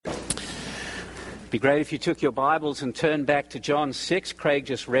Be great if you took your Bibles and turned back to John 6. Craig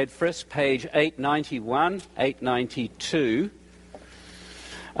just read for us, page 891, 892.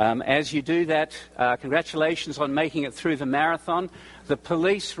 As you do that, congratulations on making it through the marathon. The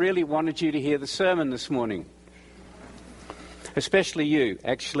police really wanted you to hear the sermon this morning. Especially you,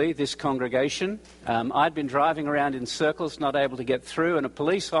 actually, this congregation. I'd been driving around in circles, not able to get through, and a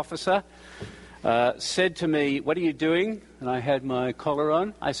police officer said to me, "What are you doing?" And I had my collar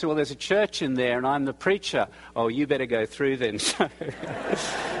on. I said, "Well, there's a church in there and I'm the preacher." "Oh, you better go through then."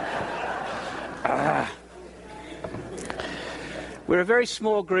 We're a very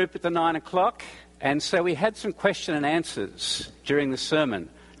small group at the 9 o'clock, and so we had some question and answers during the sermon.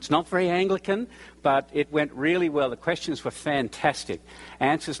 It's not very Anglican, but it went really well. The questions were fantastic.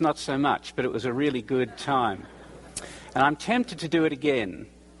 Answers not so much, but it was a really good time. And I'm tempted to do it again.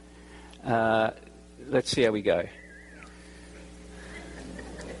 Let's see how we go.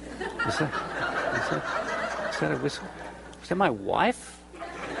 Is that a whistle? Is that my wife?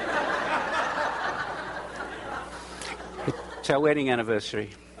 It's our wedding anniversary.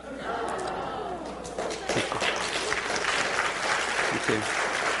 Thank you.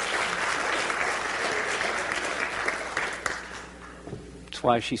 That's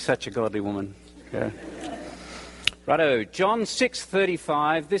why she's such a godly woman. Yeah. Righto, John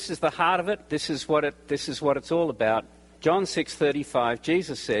 6:35. This is the heart of it. This is what it's all about. John 6:35.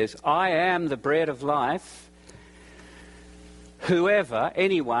 Jesus says, "I am the bread of life. Whoever,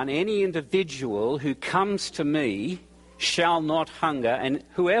 anyone, any individual who comes to me shall not hunger, and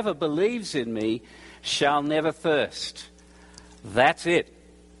whoever believes in me shall never thirst." That's it.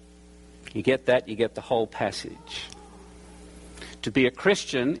 You get that? You get the whole passage. To be a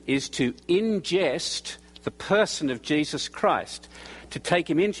Christian is to ingest the person of Jesus Christ, to take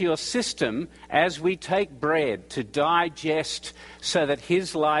him into your system as we take bread, to digest so that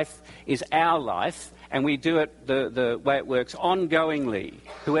his life is our life, and we do it the way it works, ongoingly.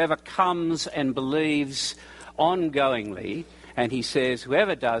 Whoever comes and believes ongoingly, and he says,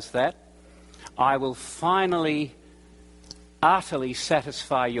 whoever does that, I will finally, utterly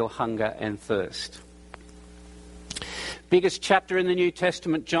satisfy your hunger and thirst. Biggest chapter in the New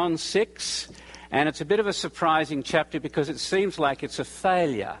Testament, John 6. And it's a bit of a surprising chapter because it seems like it's a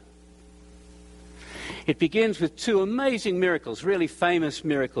failure. It begins with two amazing miracles, really famous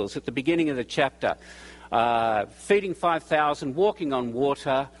miracles at the beginning of the chapter. Feeding 5,000, walking on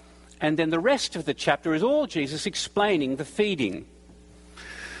water, and then the rest of the chapter is all Jesus explaining the feeding.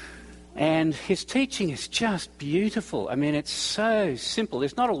 And his teaching is just beautiful. I mean, it's so simple.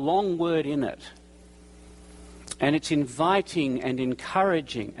 There's not a long word in it. And it's inviting and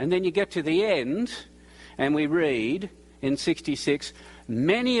encouraging. And then you get to the end, and we read in 66,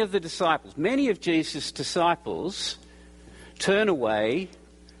 many of Jesus' disciples turn away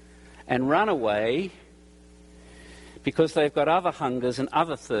and run away because they've got other hungers and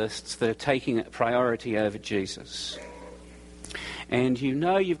other thirsts that are taking priority over Jesus. And you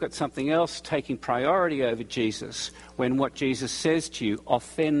know you've got something else taking priority over Jesus when what Jesus says to you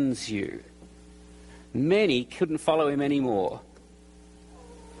offends you. Many couldn't follow him anymore.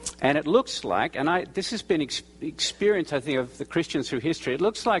 And it looks like, and this has been experience, I think, of the Christians through history, it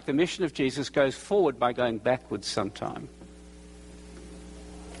looks like the mission of Jesus goes forward by going backwards sometime.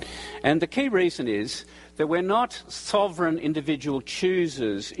 And the key reason is that we're not sovereign individual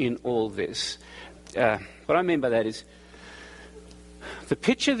choosers in all this. What I mean by that is, the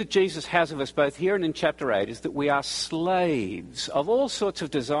picture that Jesus has of us both here and in chapter 8 is that we are slaves of all sorts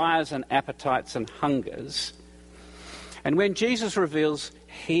of desires and appetites and hungers. And when Jesus reveals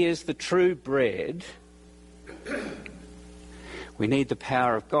he is the true bread, we need the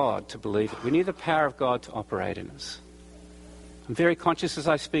power of God to believe it. We need the power of God to operate in us. I'm very conscious as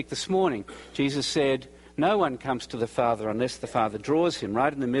I speak this morning. Jesus said, no one comes to the Father unless the Father draws him,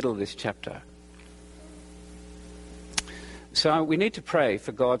 right in the middle of this chapter. So we need to pray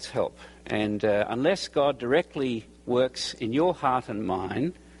for God's help. And unless God directly works in your heart and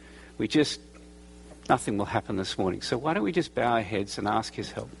mine, nothing will happen this morning. So why don't we just bow our heads and ask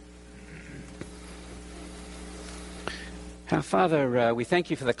his help? Our Father, we thank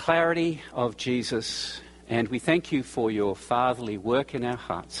you for the clarity of Jesus, and we thank you for your fatherly work in our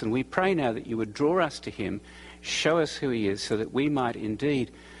hearts. And we pray now that you would draw us to him, show us who he is, so that we might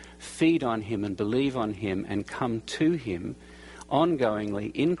indeed feed on him and believe on him and come to him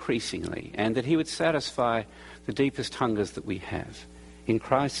ongoingly, increasingly, and that he would satisfy the deepest hungers that we have. In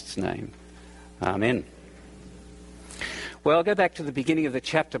Christ's name, amen. Well, go back to the beginning of the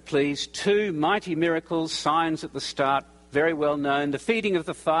chapter, please. Two mighty miracles, signs at the start, very well known. The feeding of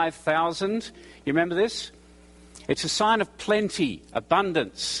the 5,000, you remember this? It's a sign of plenty,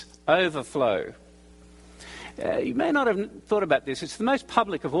 abundance, overflow. You may not have thought about this. It's the most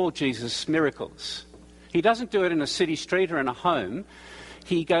public of all Jesus' miracles. He doesn't do it in a city street or in a home.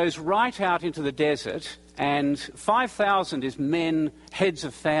 He goes right out into the desert, and 5,000 is men, heads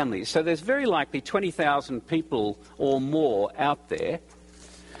of families. So there's very likely 20,000 people or more out there.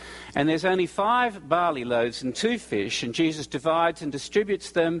 And there's only 5 barley loaves and 2 fish, and Jesus divides and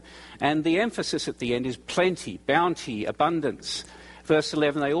distributes them, and the emphasis at the end is plenty, bounty, abundance. Verse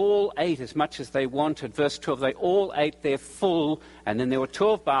 11, they all ate as much as they wanted. Verse 12, they all ate their full, and then there were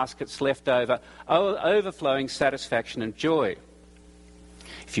 12 baskets left over, overflowing satisfaction and joy.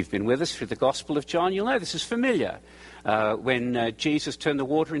 If you've been with us through the Gospel of John, you'll know this is familiar. When Jesus turned the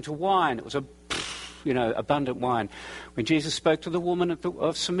water into wine, it was abundant wine. When Jesus spoke to the woman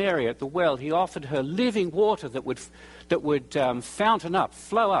of Samaria at the well, he offered her living water that would fountain up,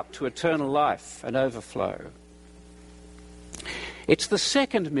 flow up to eternal life and overflow. It's the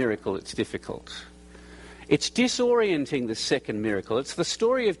second miracle that's difficult. It's disorienting, the second miracle. It's the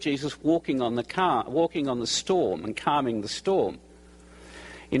story of Jesus walking on the storm and calming the storm.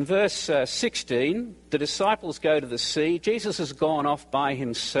 In verse 16, the disciples go to the sea. Jesus has gone off by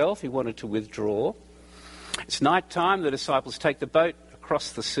himself. He wanted to withdraw. It's night time. The disciples take the boat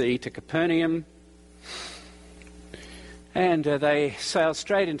across the sea to Capernaum. And they sail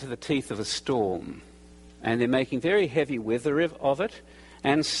straight into the teeth of a storm. And they're making very heavy weather of it.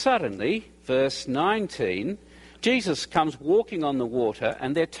 And suddenly, verse 19, Jesus comes walking on the water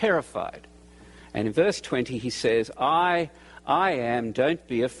and they're terrified. And in verse 20 he says, I am, don't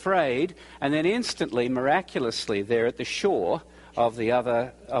be afraid. And then instantly, miraculously, they're at the shore of the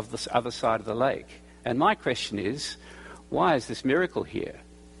other side of the lake. And my question is, why is this miracle here?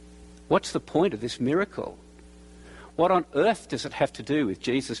 What's the point of this miracle? What on earth does it have to do with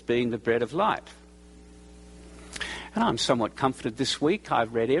Jesus being the bread of life? And I'm somewhat comforted this week.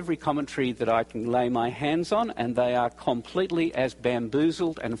 I've read every commentary that I can lay my hands on, and they are completely as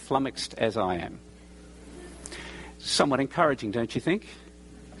bamboozled and flummoxed as I am. Somewhat encouraging, don't you think?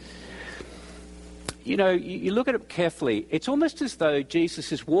 You know, you look at it carefully, it's almost as though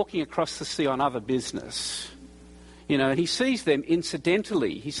Jesus is walking across the sea on other business. You know, and he sees them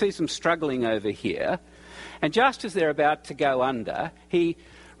incidentally. He sees them struggling over here. And just as they're about to go under, he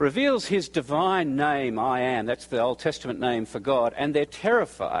reveals his divine name, I am. That's the Old Testament name for God. And they're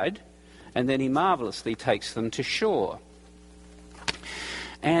terrified. And then he marvelously takes them to shore.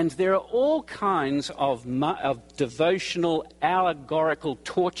 And there are all kinds of devotional, allegorical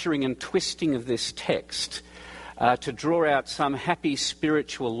torturing and twisting of this text to draw out some happy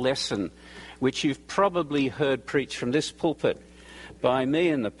spiritual lesson, which you've probably heard preached from this pulpit by me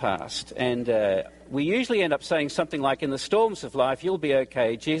in the past. And we usually end up saying something like, in the storms of life, you'll be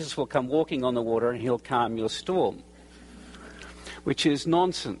okay. Jesus will come walking on the water and he'll calm your storm, which is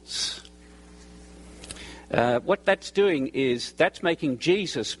nonsense. What that's doing is that's making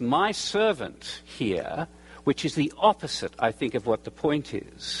Jesus my servant here, which is the opposite, I think, of what the point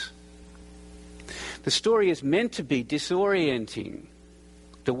is. The story is meant to be disorienting.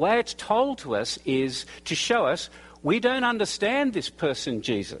 The way it's told to us is to show us we don't understand this person,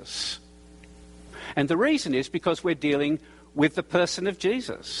 Jesus. And the reason is because we're dealing with the person of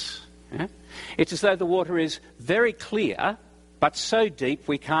Jesus. Yeah? It's as though the water is very clear, but so deep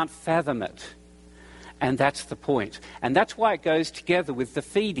we can't fathom it. And that's the point. And that's why it goes together with the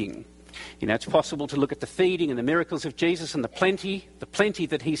feeding. You know, it's possible to look at the feeding and the miracles of Jesus and the plenty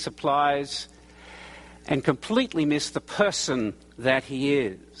that he supplies, and completely miss the person that he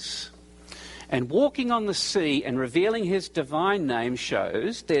is. And walking on the sea and revealing his divine name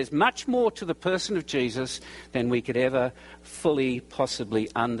shows there's much more to the person of Jesus than we could ever fully possibly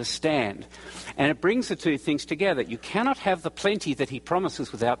understand. And it brings the two things together. You cannot have the plenty that he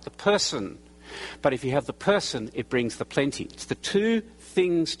promises without the person. But if you have the person, it brings the plenty. It's the two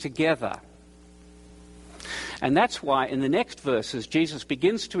things together. And that's why in the next verses, Jesus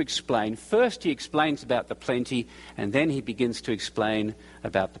begins to explain. First, he explains about the plenty, and then he begins to explain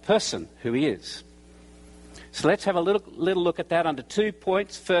about the person, who he is. So let's have a little look at that under 2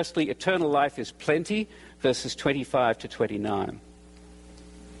 points. Firstly, eternal life is plenty, verses 25 to 29.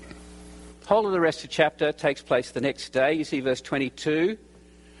 The whole of the rest of the chapter takes place the next day. You see verse 22.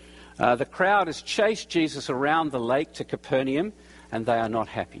 The crowd has chased Jesus around the lake to Capernaum, and they are not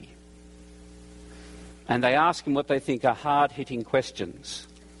happy. And they ask him what they think are hard-hitting questions.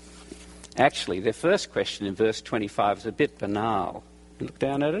 Actually, their first question in verse 25 is a bit banal. Look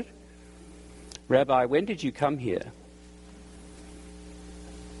down at it. Rabbi, when did you come here?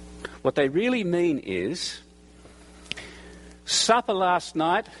 What they really mean is, supper last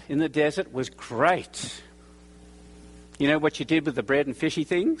night in the desert was great. You know what you did with the bread and fishy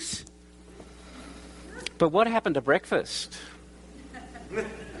things? But what happened to breakfast?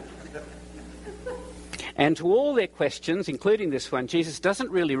 And to all their questions, including this one, Jesus doesn't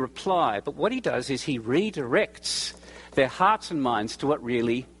really reply, but what he does is he redirects their hearts and minds to what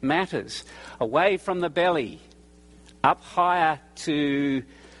really matters. Away from the belly, up higher to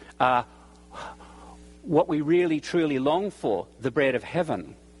what we really truly long for, the bread of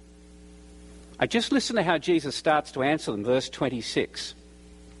heaven. I just listen to how Jesus starts to answer them, verse 26.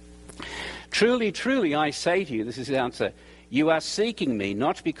 Truly, truly, I say to you, this is his answer, you are seeking me,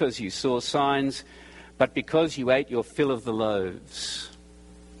 not because you saw signs, but because you ate your fill of the loaves.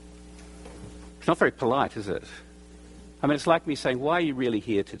 It's not very polite, is it? I mean, it's like me saying, why are you really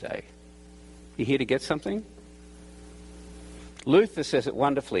here today? You here to get something? Luther says it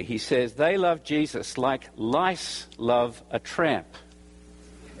wonderfully. He says, they love Jesus like lice love a tramp.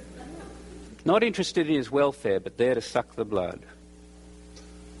 Not interested in his welfare, but there to suck the blood.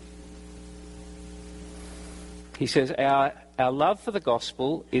 He says, our love for the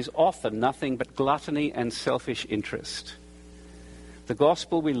gospel is often nothing but gluttony and selfish interest. The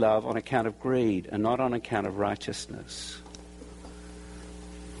gospel we love on account of greed and not on account of righteousness.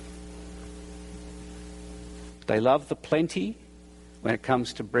 They love the plenty when it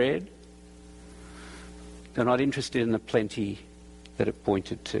comes to bread. They're not interested in the plenty that it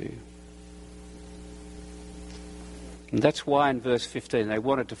pointed to. And that's why in verse 15 they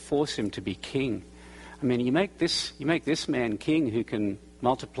wanted to force him to be king. I mean, you make this man king who can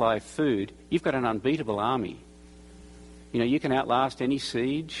multiply food, you've got an unbeatable army. You know, you can outlast any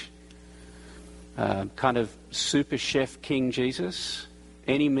siege, kind of super chef King Jesus,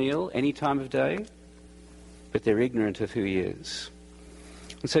 any meal, any time of day, but they're ignorant of who he is.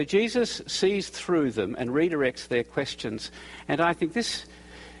 And so Jesus sees through them and redirects their questions. And I think this,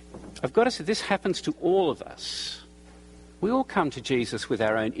 I've got to say, this happens to all of us. We all come to Jesus with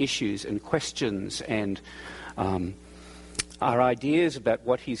our own issues and questions and our ideas about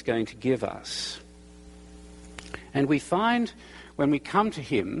what he's going to give us. And we find when we come to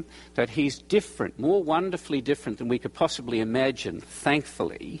him that he's different, more wonderfully different than we could possibly imagine,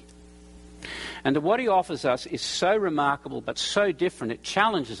 thankfully. And that what he offers us is so remarkable but so different, it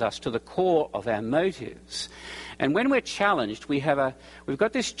challenges us to the core of our motives. And when we're challenged, we've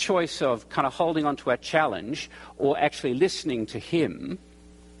got this choice of kind of holding on to our challenge or actually listening to him.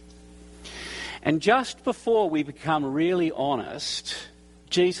 And just before we become really honest,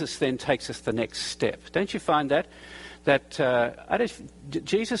 Jesus then takes us the next step. Don't you find that?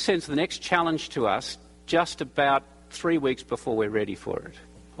 Jesus sends the next challenge to us just about 3 weeks before we're ready for it.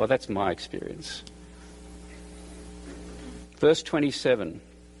 Well, that's my experience. Verse 27.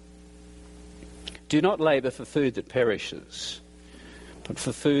 Do not labour for food that perishes, but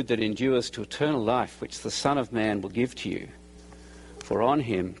for food that endures to eternal life, which the Son of Man will give to you. For on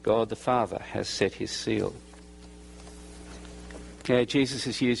him God the Father has set his seal. Okay, Jesus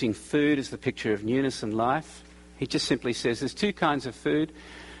is using food as the picture of newness and life. He just simply says there's two kinds of food.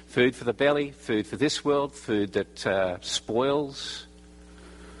 Food for the belly, food for this world, food that spoils.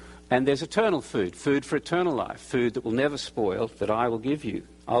 And there's eternal food, food for eternal life, food that will never spoil, that I will give you,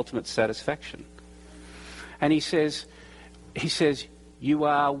 ultimate satisfaction. And he says, you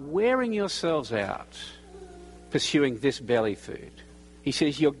are wearing yourselves out pursuing this belly food. He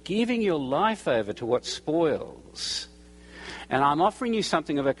says, you're giving your life over to what spoils. And I'm offering you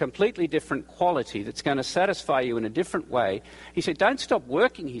something of a completely different quality that's going to satisfy you in a different way. He said, don't stop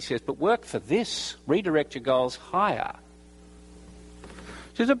working, he says, but work for this. Redirect your goals higher.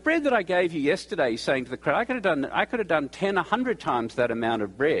 So the bread that I gave you yesterday, he's saying to the crowd, I could have done 10, 100 times that amount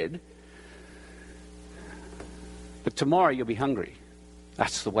of bread. But tomorrow you'll be hungry.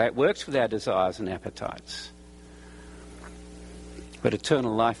 That's the way it works with our desires and appetites. But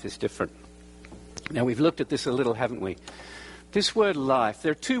eternal life is different. Now, we've looked at this a little, haven't we? This word life,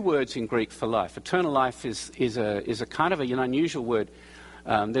 there are two words in Greek for life. Eternal life is a kind of an unusual word.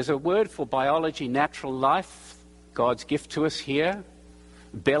 There's a word for biology, natural life, God's gift to us here.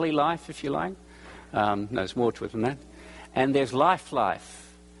 Belly life, if you like. No, there's more to it than that. And there's life,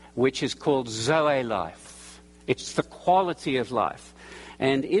 which is called Zoe life. It's the quality of life.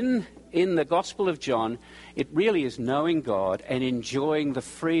 And in the Gospel of John, it really is knowing God and enjoying the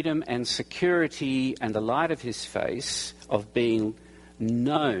freedom and security and the light of his face of being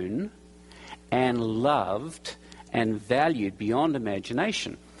known and loved and valued beyond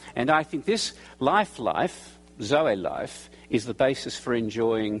imagination. And I think this life, Zoe life, is the basis for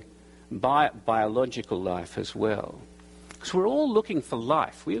enjoying biological life as well. Because we're all looking for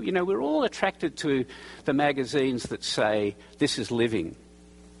life. We're all attracted to the magazines that say, this is living.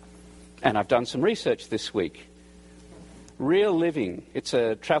 And I've done some research this week. Real Living. It's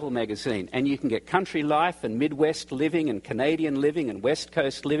a travel magazine. And you can get Country Life and Midwest Living and Canadian Living and West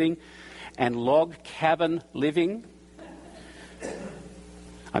Coast Living and Log Cabin Living.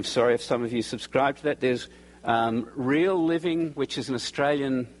 I'm sorry if some of you subscribe to that. There's Real Living, which is an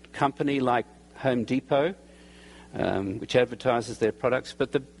Australian company like Home Depot, which advertises their products.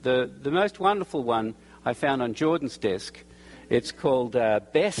 But the most wonderful one I found on Jordan's desk, it's called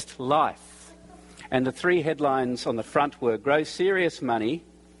Best Life. And the 3 headlines on the front were: grow serious money,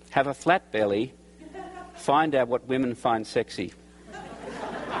 have a flat belly, find out what women find sexy.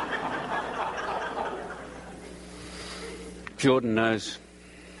 Jordan knows.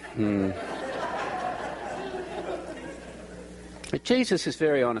 But Jesus is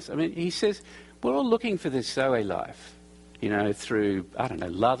very honest. I mean, he says, we're all looking for this Zoe life, through,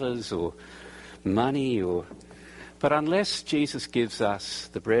 lovers or money or... But unless Jesus gives us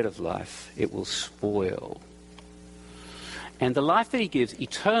the bread of life, it will spoil. And the life that he gives,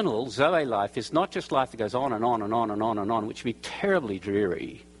 eternal Zoe life, is not just life that goes on and on and on and on and on, which would be terribly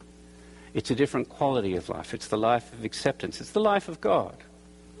dreary. It's a different quality of life. It's the life of acceptance. It's the life of God.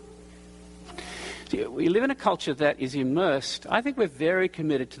 We live in a culture that is immersed. I think we're very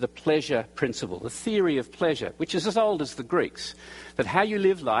committed to the pleasure principle, the theory of pleasure, which is as old as the Greeks. That how you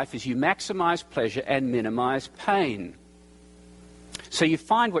live life is you maximize pleasure and minimize pain. So you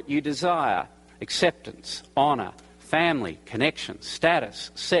find what you desire: acceptance, honor, family, connection,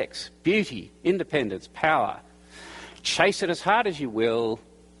 status, sex, beauty, independence, power. Chase it as hard as you will,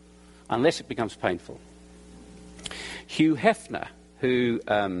 unless it becomes painful. Hugh Hefner, who...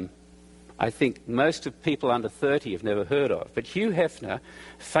 I think most of people under 30 have never heard of. But Hugh Hefner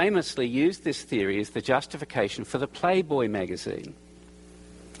famously used this theory as the justification for the Playboy magazine.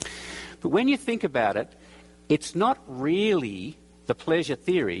 But when you think about it, it's not really the pleasure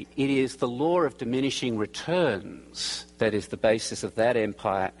theory. It is the law of diminishing returns that is the basis of that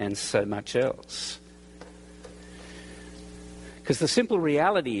empire and so much else. Because the simple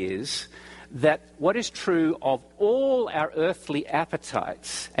reality is that what is true of all our earthly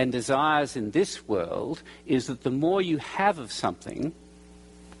appetites and desires in this world is that the more you have of something,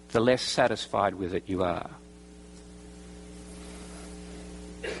 the less satisfied with it you are.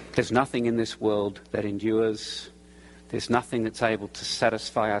 There's nothing in this world that endures. There's nothing that's able to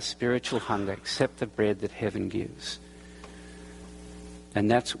satisfy our spiritual hunger except the bread that heaven gives. And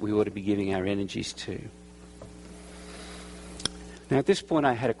that's what we ought to be giving our energies to. Now, at this point,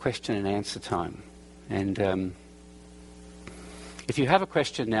 I had a question and answer time. And if you have a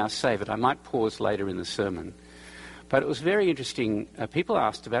question now, save it. I might pause later in the sermon. But it was very interesting. People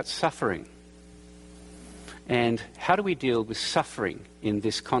asked about suffering. And how do we deal with suffering in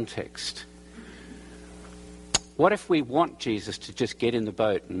this context? What if we want Jesus to just get in the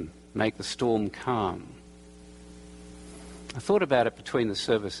boat and make the storm calm? I thought about it between the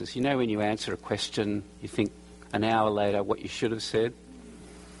services. You know, when you answer a question, you think, an hour later what you should have said.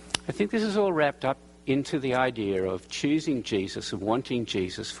 I think this is all wrapped up into the idea of choosing Jesus and wanting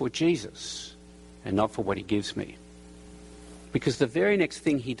Jesus for Jesus and not for what he gives me. Because the very next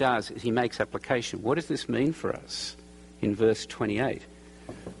thing he does is he makes application. What does this mean for us? In verse 28.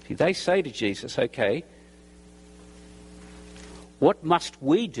 They say to Jesus, okay, what must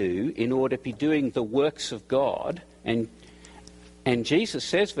we do in order to be doing the works of God? And Jesus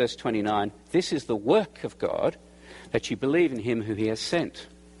says, verse 29, this is the work of God, that you believe in him who he has sent.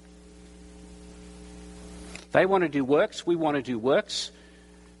 They want to do works, we want to do works.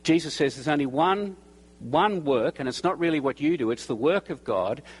 Jesus says there's only one work, and it's not really what you do, it's the work of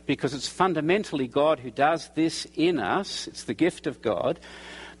God, because it's fundamentally God who does this in us. It's the gift of God.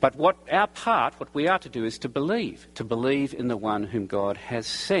 But what we are to do is to believe in the one whom God has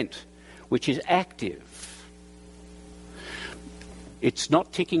sent, which is active. It's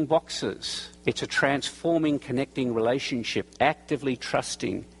not ticking boxes. It's a transforming, connecting relationship, actively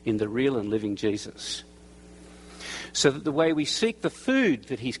trusting in the real and living Jesus. So that the way we seek the food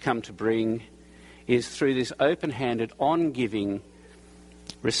that he's come to bring is through this open-handed, on-giving,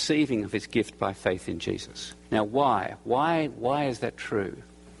 receiving of his gift by faith in Jesus. Now, why? Why is that true?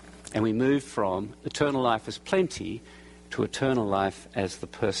 And we move from eternal life as plenty to eternal life as the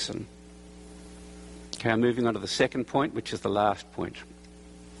person. Okay, I'm moving on to the second point, which is the last point.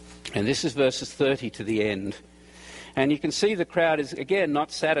 And this is verses 30 to the end. And you can see the crowd is, again,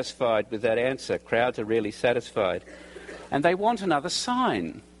 not satisfied with that answer. Crowds are really satisfied. And they want another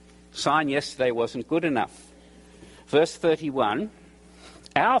sign. Sign yesterday wasn't good enough. Verse 31,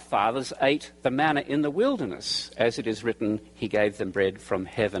 our fathers ate the manna in the wilderness. As it is written, he gave them bread from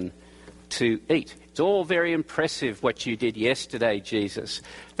heaven to eat. It's all very impressive what you did yesterday, Jesus.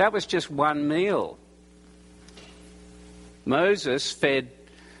 That was just one meal. Moses fed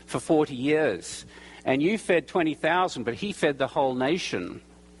for 40 years, and you fed 20,000, but he fed the whole nation.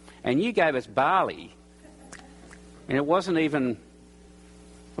 And you gave us barley, and it wasn't even,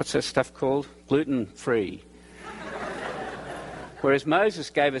 what's that stuff called? Gluten-free. Whereas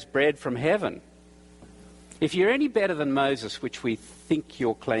Moses gave us bread from heaven. If you're any better than Moses, which we think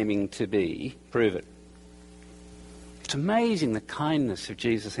you're claiming to be, prove it. It's amazing the kindness of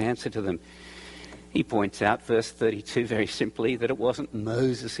Jesus' answer to them. He points out, verse 32, very simply, that it wasn't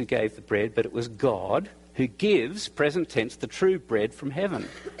Moses who gave the bread, but it was God who gives, present tense, the true bread from heaven.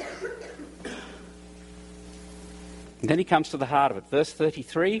 And then he comes to the heart of it. Verse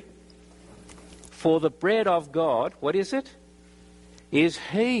 33, for the bread of God, what is it? Is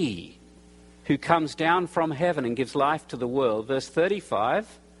he who comes down from heaven and gives life to the world. Verse 35,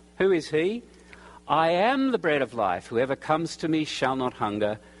 who is he? I am the bread of life. Whoever comes to me shall not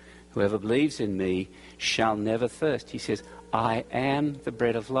hunger. Whoever believes in me shall never thirst. He says, I am the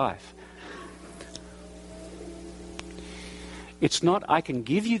bread of life. It's not, I can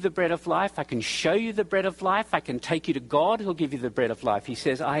give you the bread of life, I can show you the bread of life, I can take you to God who'll give you the bread of life. He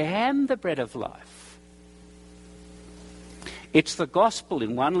says, I am the bread of life. It's the gospel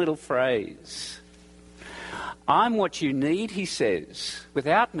in one little phrase. I'm what you need, he says.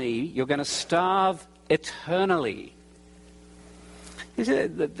 Without me, you're going to starve eternally.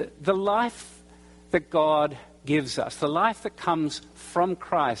 The life that God gives us, the life that comes from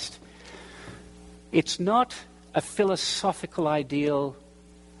Christ, it's not a philosophical ideal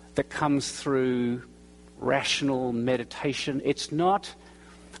that comes through rational meditation. It's not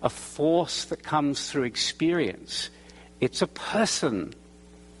a force that comes through experience. It's a person.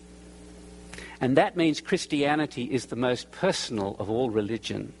 And that means Christianity is the most personal of all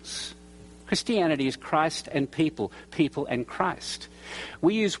religions. Christianity is Christ and people, people and Christ.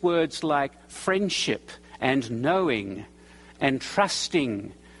 We use words like friendship and knowing and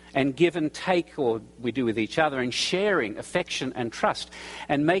trusting and give and take, or we do with each other, and sharing, affection and trust,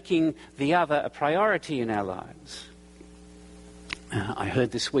 and making the other a priority in our lives. I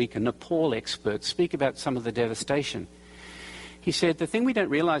heard this week a Nepal expert speak about some of the devastation. He said, the thing we don't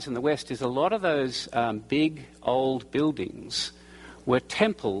realize in the West is a lot of those big old buildings were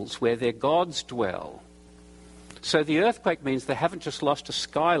temples where their gods dwell. So the earthquake means they haven't just lost a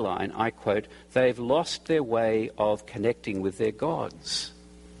skyline, I quote, they've lost their way of connecting with their gods.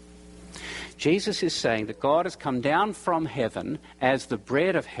 Jesus is saying that God has come down from heaven as the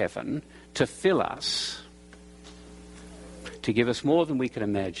bread of heaven to fill us, to give us more than we can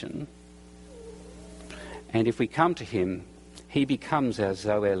imagine. And if we come to him, he becomes our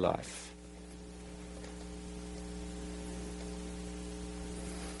Zoe life.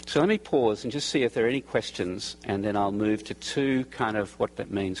 So let me pause and just see if there are any questions, and then I'll move to two kind of what that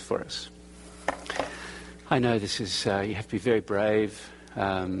means for us. I know this is, you have to be very brave,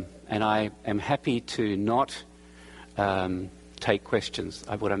 and I am happy to not take questions.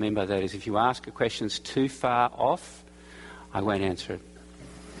 What I mean by that is if you ask a question that's too far off, I won't answer it.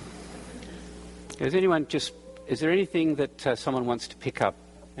 Is there anything that someone wants to pick up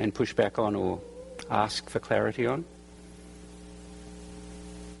and push back on or ask for clarity on?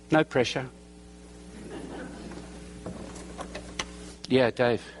 No pressure. Yeah,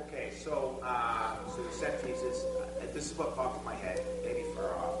 Dave. Okay, so you said Jesus, this is what popped in my head, maybe far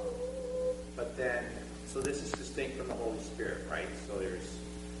off. But then, so this is distinct from the Holy Spirit, right? So there's,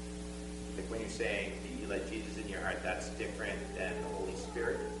 like when you're saying you let Jesus in your heart, that's different than the Holy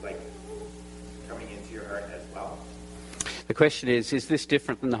Spirit, like coming into your heart as well? The question is this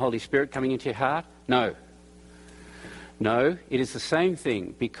different than the Holy Spirit coming into your heart? No. No, it is the same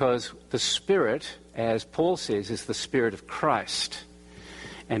thing, because the Spirit, as Paul says, is the Spirit of Christ.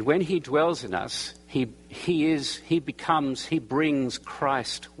 And when he dwells in us, he brings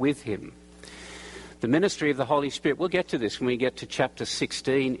Christ with him. The ministry of the Holy Spirit, we'll get to this when we get to chapter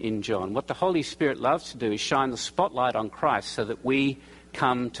 16 in John. What the Holy Spirit loves to do is shine the spotlight on Christ so that we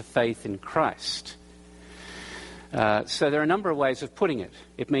come to faith in Christ. So there are a number of ways of putting it.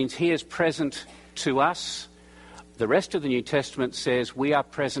 It means he is present to us. The rest of the New Testament says we are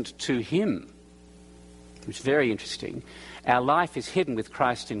present to him, which is very interesting. Our life is hidden with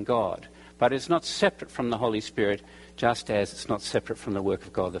Christ in God, but it's not separate from the Holy Spirit, just as it's not separate from the work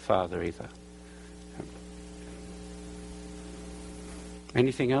of God the Father either.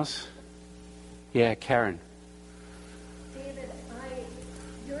 Anything else? Yeah, Karen. David,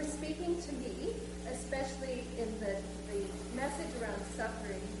 you're speaking to me, especially in the message around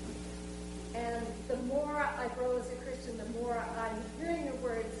suffering. And the more I grow as a Christian, the more I'm hearing your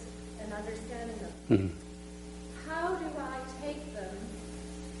words and understanding them. Mm-hmm. How do I take them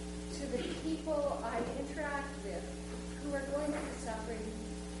to the people I interact with who who are going through suffering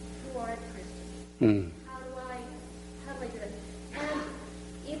who aren't Christians? How do I do it? And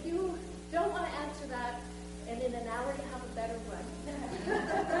if you don't want to answer that, and in an hour you have a better one,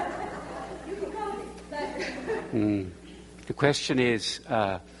 you can call me. The question is,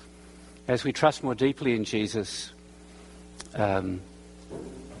 as we trust more deeply in Jesus and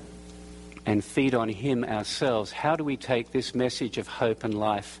feed on him ourselves, how do we take this message of hope and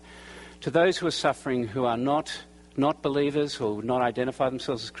life to those who are suffering, who are not believers or not identify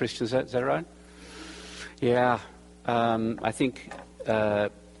themselves as Christians? Is that right? Yeah. I think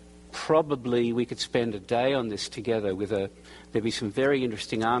probably we could spend a day on this together with there'd be some very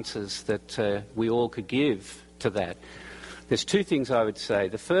interesting answers that we all could give to that. There's two things I would say.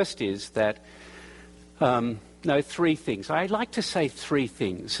 The first is that, three things. I'd like to say three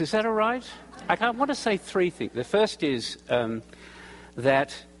things. Is that all right? I want to say three things. The first is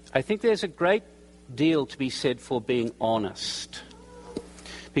that I think there's a great deal to be said for being honest.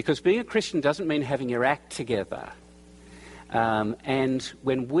 Because being a Christian doesn't mean having your act together. And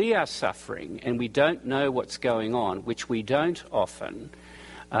when we are suffering and we don't know what's going on, which we don't often,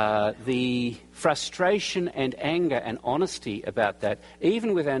 the frustration and anger and honesty about that,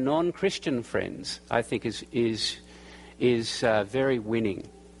 even with our non-Christian friends, I think is very winning.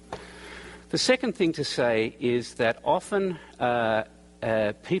 The second thing to say is that often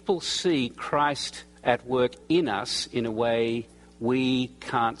people see Christ at work in us in a way we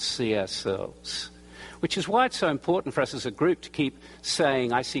can't see ourselves, which is why it's so important for us as a group to keep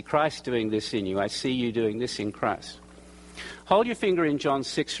saying, I see Christ doing this in you, I see you doing this in Christ. Hold your finger in John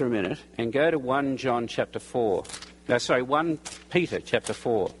 6 for a minute and go to 1 Peter chapter 4.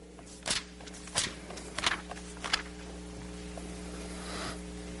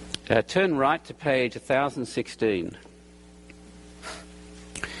 Turn right to page 1016.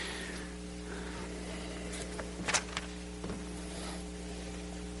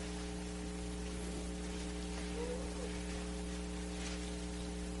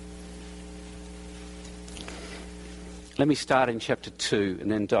 Let me start in chapter 2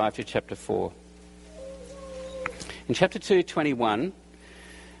 and then dive to chapter 4. In chapter 2:21,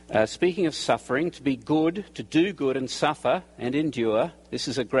 speaking of suffering, to be good, to do good and suffer and endure, this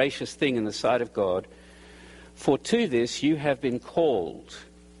is a gracious thing in the sight of God. For to this you have been called,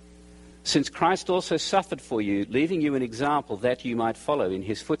 since Christ also suffered for you, leaving you an example that you might follow in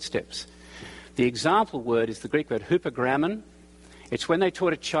his footsteps. The example word is the Greek word hupogrammon. It's when they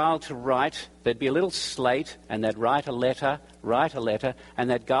taught a child to write, there'd be a little slate, and they'd write a letter, and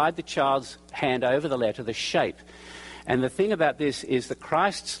they'd guide the child's hand over the letter, the shape. And the thing about this is that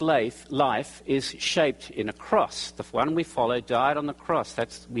Christ's life is shaped in a cross. The one we follow died on the cross.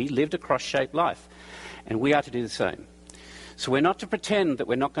 We lived a cross-shaped life, and we are to do the same. So we're not to pretend that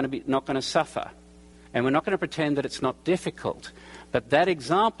we're not going to suffer, and we're not going to pretend that it's not difficult. But that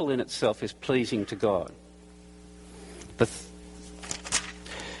example in itself is pleasing to God.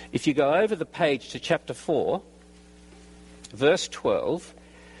 If you go over the page to chapter 4, verse 12,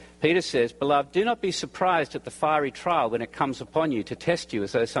 Peter says, Beloved, do not be surprised at the fiery trial when it comes upon you to test you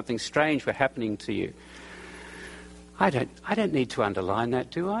as though something strange were happening to you. I don't need to underline that,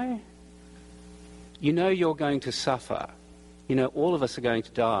 do I? You know you're going to suffer. You know all of us are going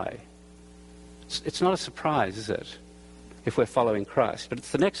to die. It's not a surprise, is it, if we're following Christ? But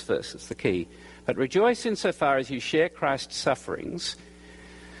it's the next verse that's the key. But rejoice insofar as you share Christ's sufferings,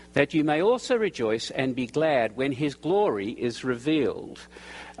 that you may also rejoice and be glad when his glory is revealed.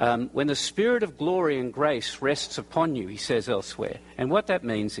 When the spirit of glory and grace rests upon you, he says elsewhere. And what that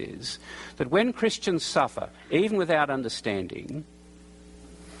means is that when Christians suffer, even without understanding,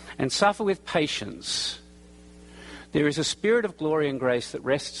 and suffer with patience, there is a spirit of glory and grace that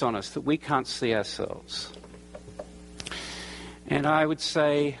rests on us that we can't see ourselves. And I would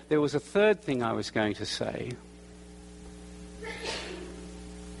say there was a third thing I was going to say.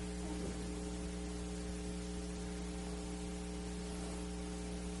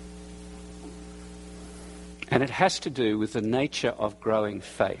 And it has to do with the nature of growing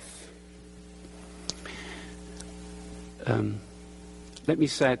faith. Let me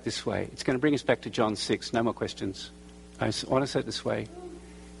say it this way. It's going to bring us back to John 6. No more questions. I want to say it this way.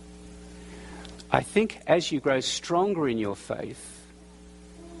 I think as you grow stronger in your faith,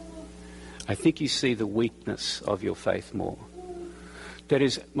 I think you see the weakness of your faith more. That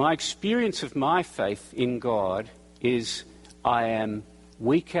is, my experience of my faith in God is I am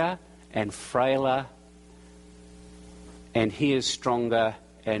weaker and frailer, and he is stronger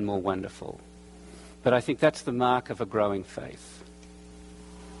and more wonderful. But I think that's the mark of a growing faith.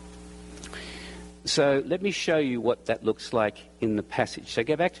 So let me show you what that looks like in the passage. So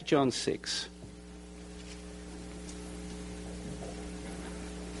go back to John 6.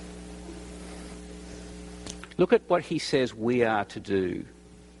 Look at what he says we are to do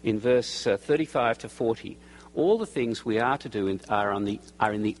in verse 35 to 40. All the things we are to do are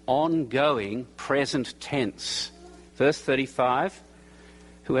in the ongoing present tense. Verse 35,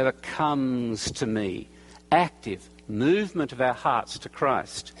 whoever comes to me, active movement of our hearts to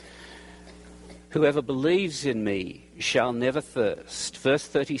Christ. Whoever believes in me shall never thirst. Verse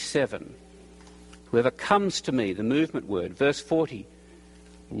 37, whoever comes to me, the movement word. Verse 40,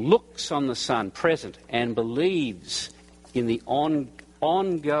 looks on the Son, present, and believes in the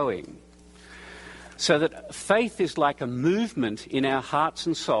ongoing. So that faith is like a movement in our hearts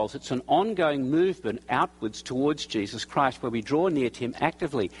and souls. It's an ongoing movement outwards towards Jesus Christ where we draw near to him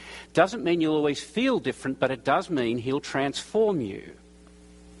actively. Doesn't mean you'll always feel different, but it does mean he'll transform you.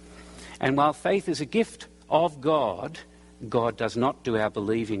 And while faith is a gift of God, God does not do our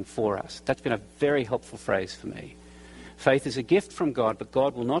believing for us. That's been a very helpful phrase for me. Faith is a gift from God, but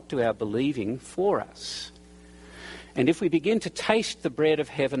God will not do our believing for us. And if we begin to taste the bread of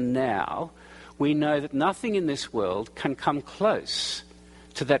heaven now, we know that nothing in this world can come close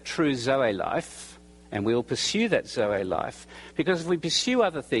to that true Zoe life, and we will pursue that Zoe life, because if we pursue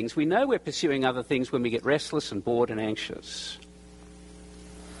other things, we know we're pursuing other things when we get restless and bored and anxious.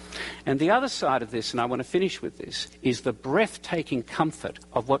 And the other side of this, and I want to finish with this, is the breathtaking comfort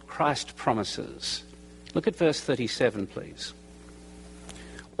of what Christ promises. Look at verse 37, please.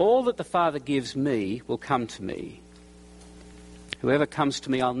 All that the Father gives me will come to me. Whoever comes to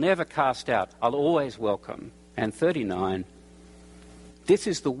me, I'll never cast out. I'll always welcome. And 39, this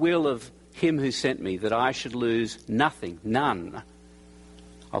is the will of him who sent me, that I should lose nothing, none,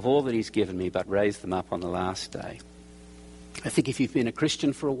 of all that he's given me, but raise them up on the last day. I think if you've been a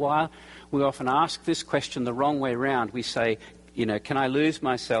Christian for a while, we often ask this question the wrong way round. We say, can I lose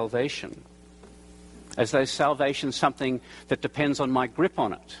my salvation? As though salvation's something that depends on my grip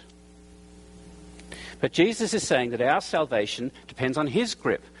on it. But Jesus is saying that our salvation depends on his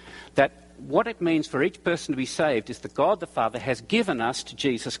grip. That what it means for each person to be saved is that God the Father has given us to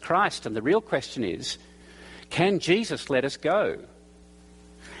Jesus Christ. And the real question is, can Jesus let us go?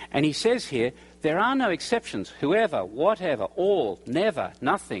 And he says here, there are no exceptions. Whoever, whatever, all, never,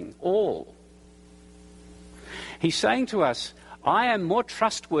 nothing, all. He's saying to us, I am more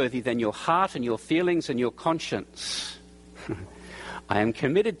trustworthy than your heart and your feelings and your conscience. I am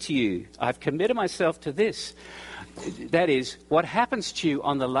committed to you. I've committed myself to this. That is, what happens to you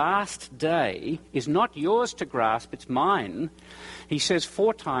on the last day is not yours to grasp, it's mine. He says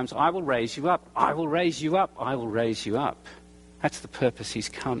 4 times, I will raise you up, I will raise you up, I will raise you up. That's the purpose he's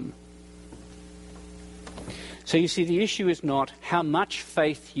come. So you see, the issue is not how much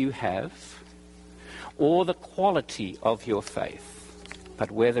faith you have or the quality of your faith,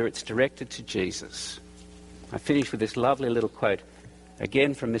 but whether it's directed to Jesus. I finish with this lovely little quote,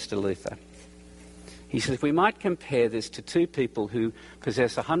 again from Mr. Luther. He says, we might compare this to 2 people who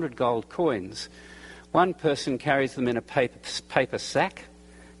possess 100 gold coins. One person carries them in a paper sack,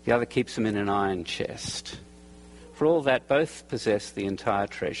 the other keeps them in an iron chest. For all that, both possess the entire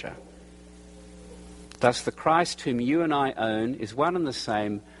treasure. Thus the Christ whom you and I own is one and the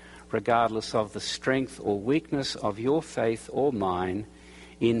same, regardless of the strength or weakness of your faith or mine.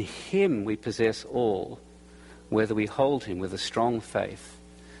 In him we possess all, whether we hold him with a strong faith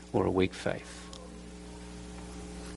or a weak faith.